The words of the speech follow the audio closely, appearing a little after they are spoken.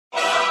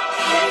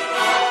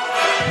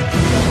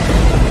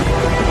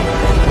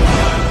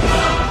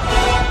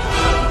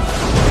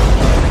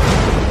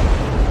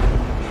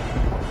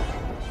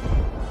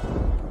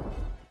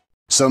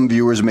Some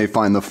viewers may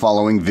find the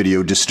following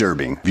video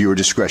disturbing. Viewer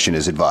discretion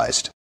is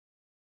advised.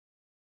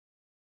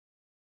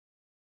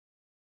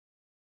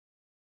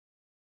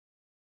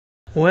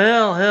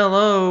 Well,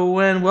 hello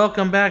and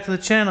welcome back to the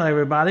channel,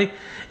 everybody.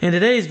 In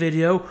today's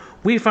video,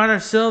 we find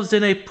ourselves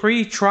in a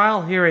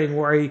pre-trial hearing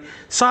where a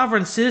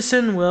sovereign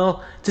citizen,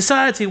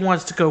 decides he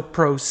wants to go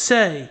pro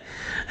se.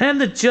 And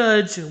the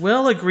judge,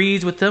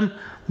 agrees with him,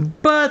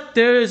 but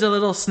there is a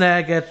little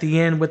snag at the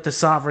end with the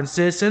sovereign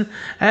citizen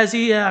as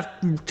he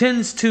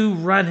tends to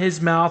run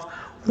his mouth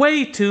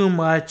way too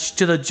much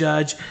to the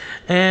judge,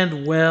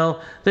 and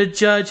the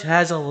judge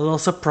has a little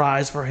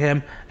surprise for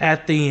him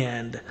at the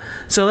end.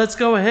 So let's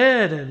go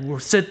ahead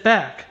and sit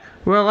back,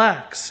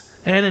 relax,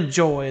 and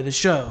enjoy the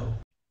show.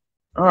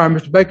 All right,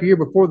 Mr. Baker, you're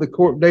before the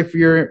court today for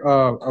your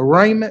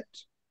arraignment.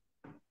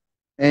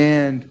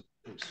 And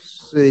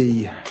let's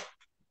see.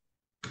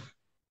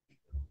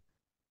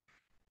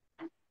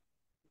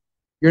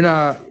 You're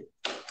not.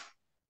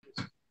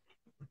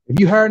 Have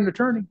you hired an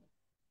attorney?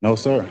 No,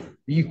 sir.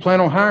 Do you plan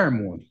on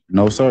hiring one?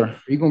 No, sir.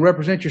 Are you going to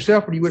represent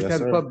yourself, or do you wish to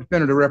have a public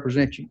defender to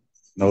represent you?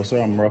 No,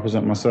 sir. I'm going to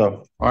represent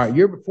myself. All right.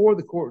 You're before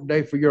the court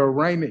today for your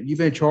arraignment. You've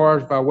been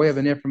charged by way of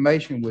an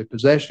information with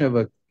possession of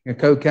a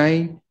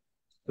cocaine,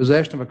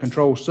 possession of a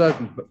controlled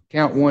substance, but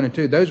count 1 and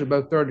 2. Those are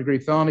both third-degree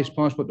felonies,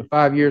 punishable to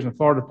 5 years in the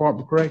Florida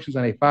Department of Corrections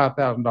and a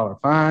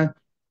 $5,000 fine.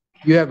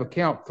 You have a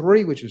count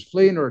 3, which is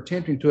fleeing or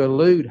attempting to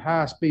elude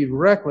high-speed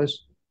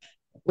reckless.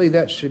 I believe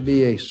that should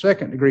be a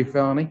second-degree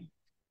felony,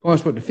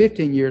 punishable to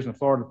 15 years in the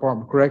Florida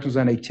Department of Corrections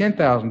and a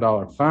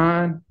 $10,000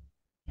 fine.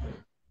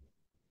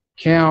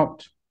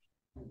 Count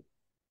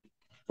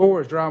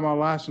 4 is driving while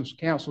licensed,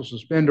 cancel,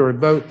 suspend, or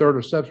revoke third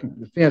or subsequent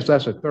offense.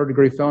 That's a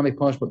third-degree felony,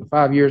 punishable to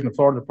 5 years in the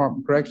Florida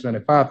Department of Corrections and a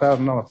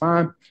 $5,000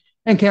 fine.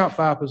 And count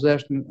 5,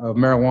 possession of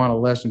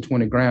marijuana less than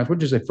 20 grams,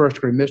 which is a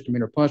first-degree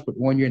misdemeanor, punishable to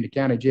 1 year in the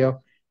county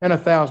jail and a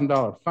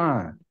 $1,000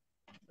 fine.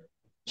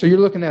 So you're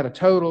looking at a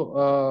total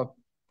of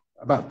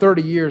about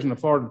 30 years in the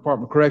Florida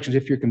Department of Corrections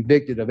if you're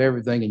convicted of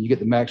everything and you get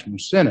the maximum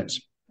sentence.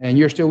 And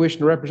you're still wishing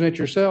to represent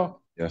yourself?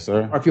 Yes,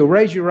 sir. Or if you'll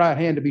raise your right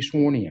hand to be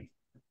sworn in.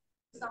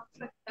 You're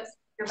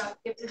about to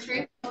give the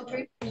truth, whole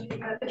truth, and you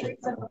the truth,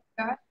 so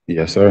God.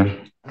 Yes, sir.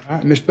 All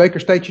right, Mr. Baker,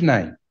 state your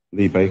name.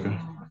 Lee Baker.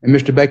 And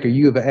Mr. Baker,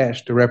 you have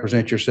asked to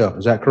represent yourself.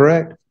 Is that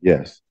correct?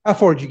 Yes. How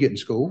far did you get in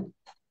school?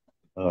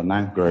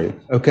 9th grade.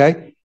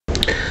 Okay.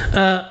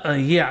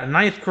 Yeah,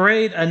 9th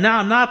grade.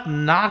 Now I'm not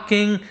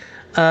knocking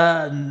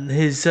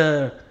his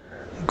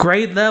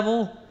grade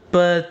level,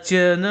 but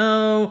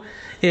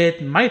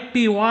it might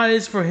be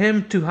wise for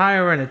him to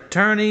hire an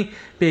attorney,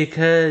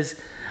 because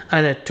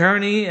an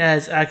attorney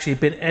has actually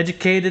been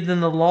educated in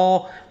the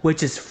law,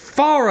 which is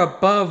far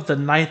above the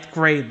 9th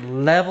grade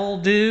level,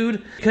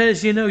 dude.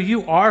 Because,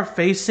 you are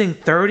facing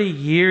 30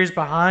 years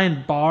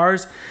behind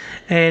bars,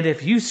 and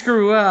if you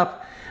screw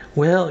up,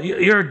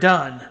 you're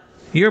done.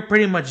 You're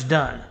pretty much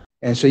done.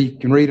 And so you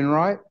can read and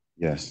write?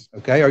 Yes.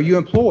 Okay. Are you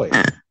employed?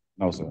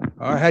 No, sir.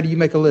 All right. How do you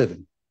make a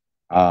living?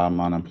 I'm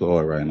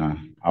unemployed right now.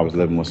 I was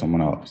living with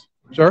someone else.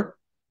 Sir?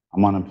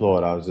 I'm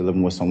unemployed. I was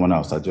living with someone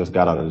else. I just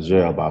got out of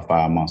jail about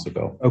 5 months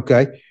ago.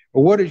 Okay.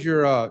 Well, what is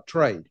your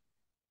trade?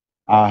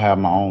 I have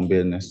my own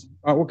business.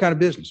 All right. What kind of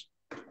business?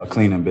 A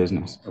cleaning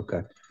business.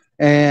 Okay.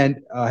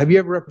 And have you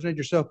ever represented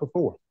yourself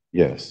before?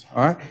 Yes.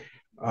 All right.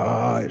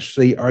 Let's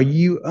see. Are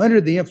you under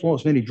the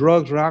influence of any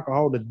drugs or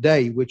alcohol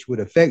today, which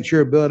would affect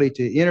your ability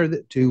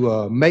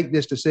to make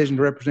this decision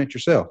to represent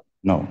yourself?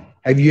 No.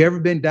 Have you ever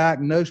been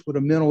diagnosed with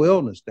a mental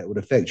illness that would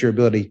affect your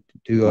ability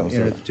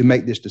to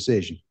make this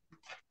decision?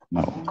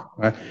 No. All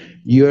right.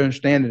 You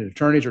understand that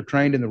attorneys are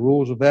trained in the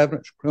rules of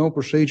evidence, criminal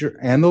procedure,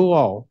 and the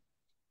law,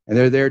 and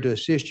they're there to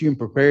assist you in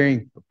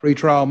preparing for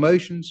pretrial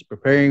motions,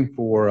 preparing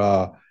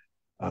for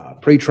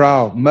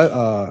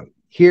pretrial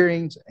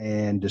hearings,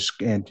 and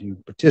to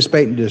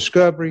participate in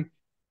discovery,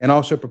 and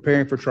also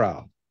preparing for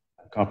trial.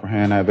 I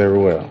comprehend that very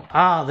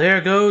well. There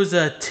goes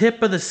a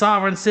tip of the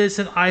sovereign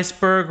citizen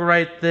iceberg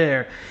right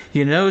there.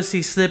 You notice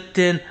he slipped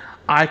in,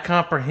 I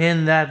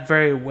comprehend that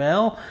very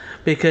well,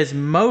 because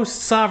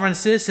most sovereign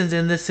citizens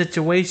in this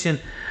situation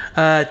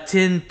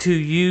tend to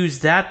use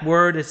that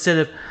word instead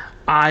of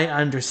I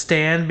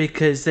understand,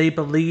 because they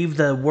believe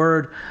the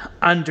word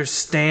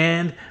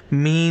understand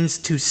means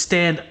to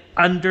stand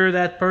under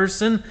that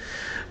person,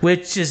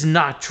 which is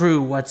not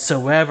true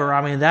whatsoever.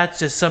 I mean, that's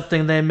just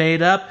something they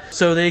made up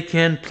so they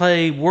can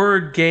play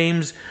word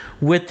games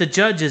with the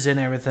judges and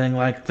everything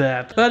like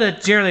that. But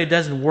it generally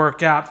doesn't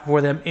work out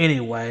for them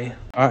anyway.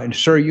 All right, and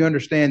sir, you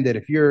understand that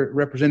if you're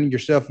representing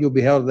yourself, you'll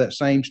be held to that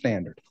same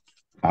standard.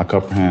 I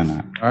comprehend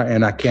that. All right,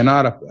 and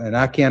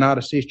I cannot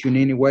assist you in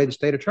any way. The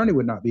state attorney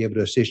would not be able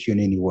to assist you in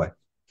any way.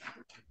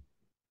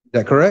 Is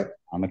that correct?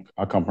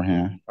 I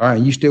comprehend. All right,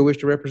 and you still wish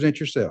to represent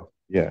yourself?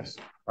 Yes.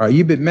 All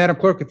right, Madam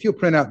Clerk, if you'll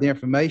print out the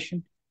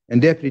information,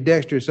 and Deputy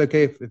Dexter, it's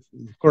okay if the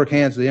clerk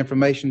hands the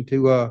information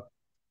to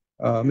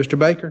Mr.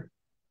 Baker?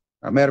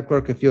 All right, Madam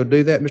Clerk, if you'll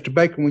do that. Mr.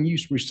 Baker, when you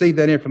receive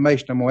that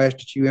information, I'm going to ask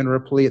that you enter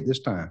a plea at this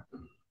time.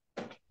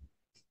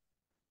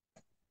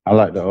 I'd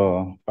like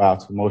to file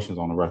 2 motions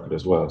on the record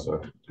as well,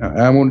 sir.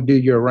 I want to do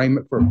your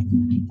arraignment first.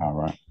 All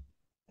right.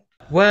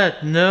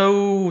 What?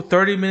 No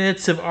 30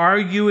 minutes of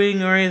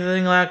arguing or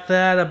anything like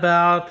that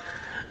about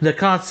the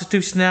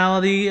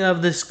constitutionality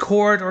of this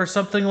court or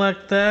something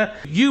like that?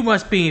 You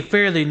must be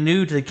fairly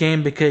new to the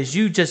game because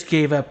you just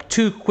gave up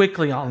too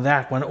quickly on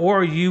that one,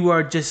 or you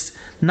are just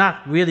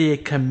not really a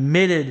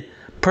committed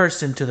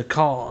person to the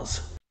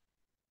cause.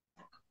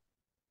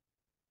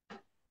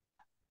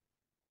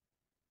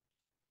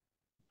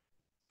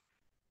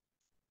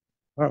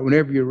 All right,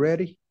 whenever you're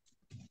ready,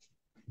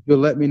 you'll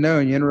let me know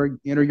and you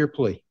enter your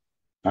plea.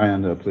 I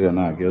end up pleading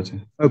not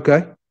guilty.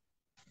 Okay.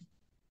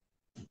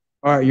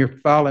 All right, you're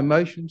filing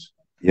motions?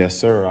 Yes,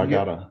 sir. I You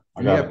got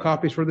have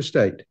copies for the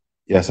state?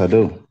 Yes, I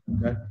do.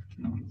 Okay.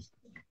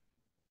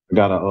 I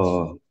got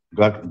a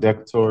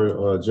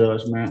declaratory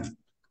judgment,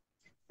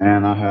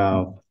 and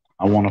I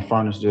want to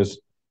furnish this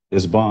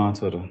bond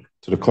to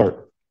the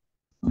clerk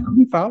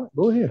You file it.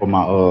 Go ahead. for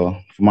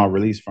my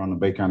release from the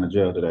Bay County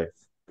Jail today.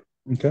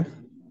 Okay.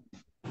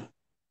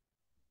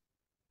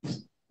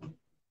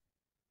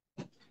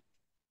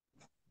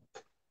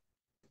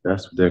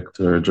 That's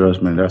declaratory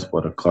judgment. That's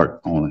for the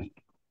clerk only.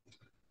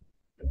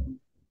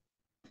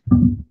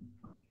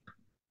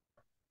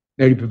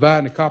 Now, you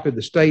providing a copy of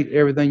the state,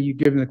 everything you've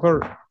given the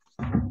clerk?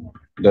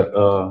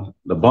 The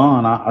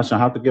bond, I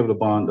shouldn't have to give the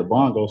bond. The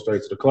bond goes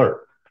straight to the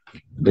clerk.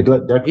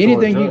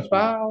 Anything you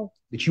file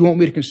that you want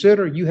me to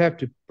consider, you have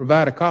to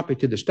provide a copy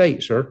to the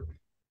state, sir.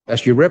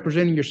 That's you're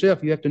representing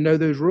yourself. You have to know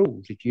those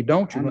rules. If you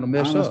don't, you're going to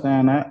mess up. I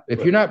understand that.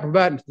 If you're not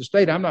providing to the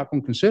state, I'm not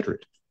going to consider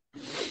it.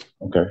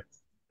 Okay.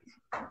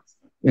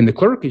 And the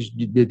clerk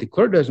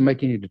doesn't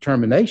make any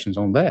determinations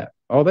on that.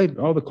 All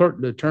the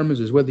clerk determines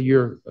is whether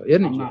you're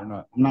indigent or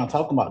not. I'm not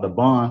talking about the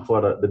bond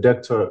for the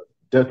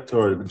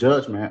declaratory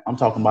judgment. I'm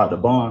talking about the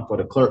bond for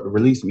the clerk to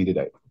release me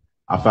today.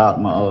 I filed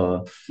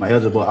my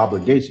eligible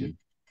obligation.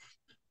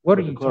 What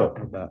are you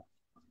talking about?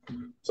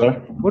 Sir?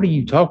 What are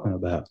you talking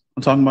about?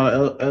 I'm talking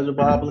about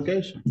eligible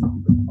obligation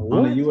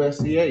on the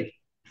USCA.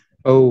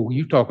 Oh,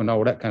 you talking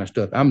all that kind of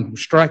stuff. I'm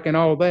striking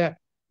all that.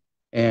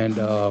 And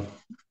if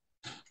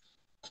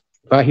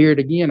I hear it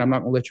again, I'm not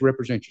going to let you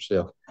represent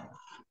yourself.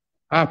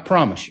 I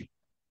promise you.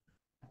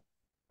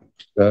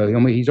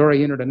 He's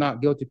already entered a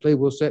not guilty plea.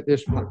 We'll set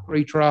this for a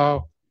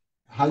pre-trial.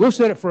 We'll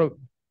set it for a.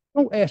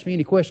 Don't ask me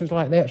any questions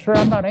like that, sir.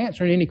 I'm not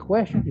answering any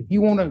questions. If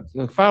you want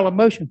to file a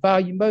motion, file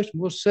your motion.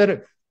 We'll set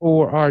it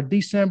for our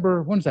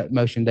December. When's that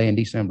motion day in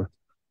December?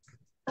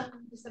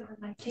 December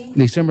 19th.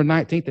 December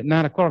 19th at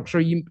 9 o'clock. Sir,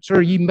 you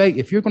may,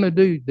 if you're going to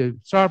do the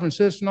sovereign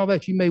citizen and all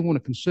that, you may want to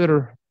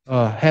consider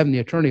having the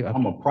attorney.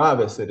 I'm a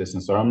private citizen,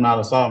 sir. I'm not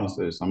a sovereign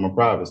citizen. I'm a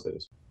private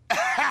citizen.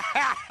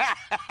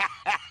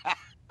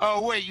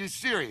 Oh, wait, you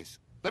serious?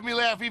 Let me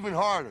laugh even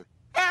harder.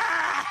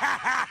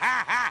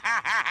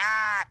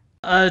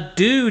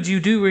 Dude, you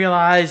do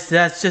realize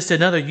that's just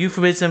another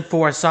euphemism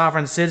for a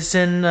sovereign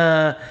citizen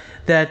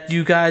that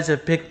you guys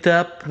have picked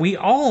up? We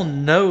all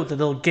know the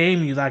little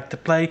game you like to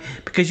play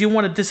because you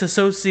want to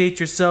disassociate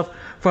yourself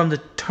from the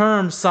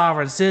term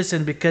sovereign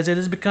citizen because it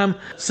has become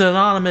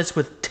synonymous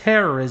with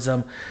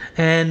terrorism.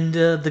 And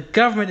the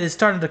government is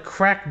starting to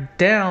crack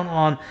down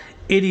on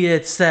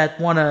idiots that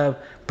want to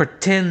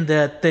pretend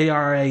that they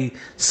are a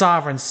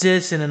sovereign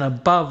citizen and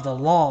above the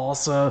law.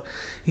 So,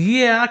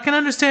 yeah, I can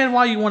understand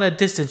why you want to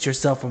distance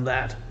yourself from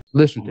that.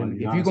 Listen to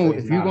me.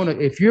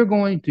 If you're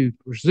going to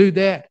pursue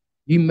that,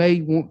 you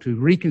may want to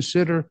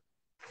reconsider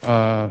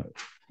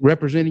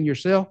representing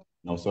yourself.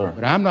 No, sir.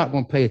 But I'm not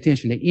going to pay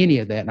attention to any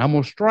of that, and I'm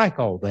going to strike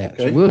all that.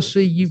 Okay. So we'll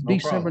see you No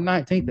December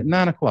problem. 19th at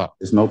 9 o'clock.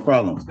 It's no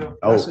problem.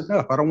 That's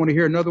enough. I don't want to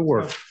hear another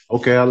word.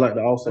 Okay, I'd like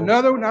to also.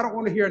 Another one? I don't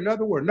want to hear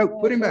another word. No,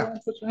 put him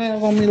out. Put your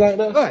hands on me like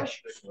that.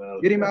 Hush.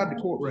 Get him out of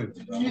the courtroom.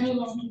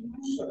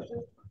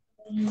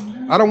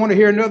 I don't want to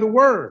hear another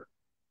word.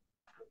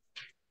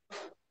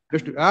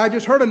 I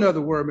just heard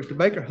another word, Mr.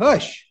 Baker.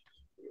 Hush.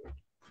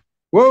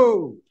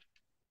 Whoa.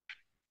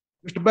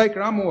 Mr.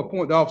 Baker, I'm going to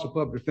appoint the Office of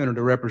Public Defender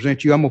to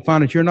represent you. I'm going to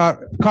find that you're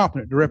not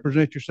competent to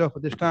represent yourself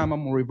at this time.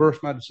 I'm going to reverse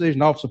my decision.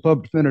 The Office of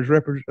Public Defender is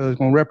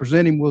going to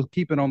represent him. We'll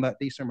keep it on that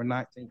December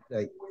 19th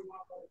date.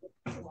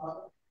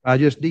 I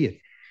just did.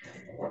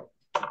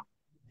 All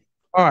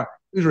right.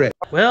 Who's ready?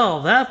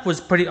 Well, that was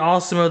pretty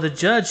awesome of the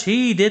judge.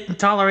 He didn't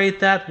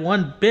tolerate that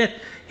one bit.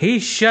 He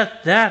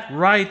shut that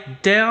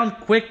right down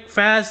quick,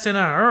 fast, in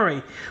a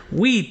hurry.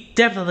 We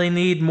definitely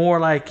need more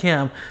like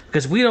him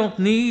because we don't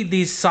need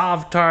these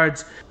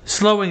sovtards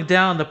slowing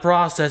down the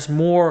process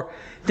more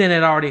than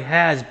it already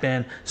has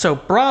been. So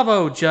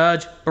bravo,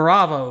 Judge.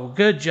 Bravo.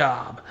 Good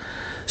job.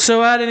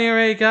 So at any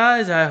rate,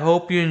 guys, I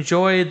hope you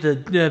enjoyed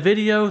the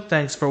video.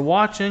 Thanks for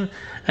watching,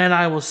 and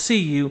I will see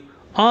you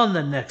on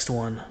the next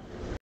one.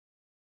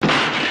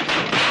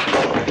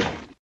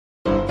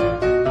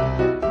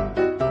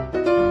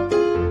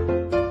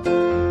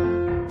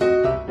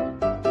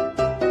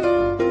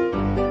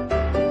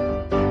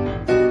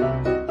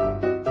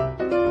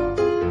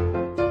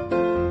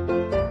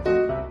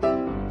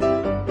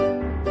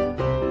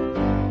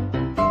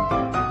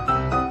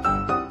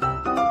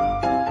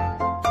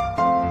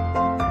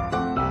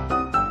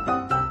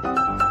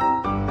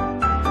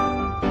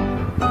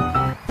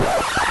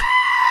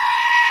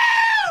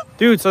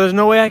 Dude, so there's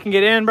no way I can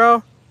get in,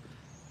 bro?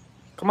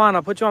 Come on,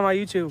 I'll put you on my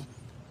YouTube.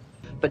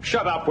 But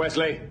shut up,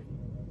 Wesley.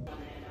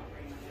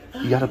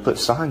 You gotta put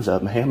signs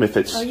up, ma'am, if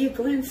it's... Are you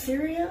Glenn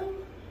Serio?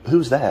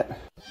 Who's that?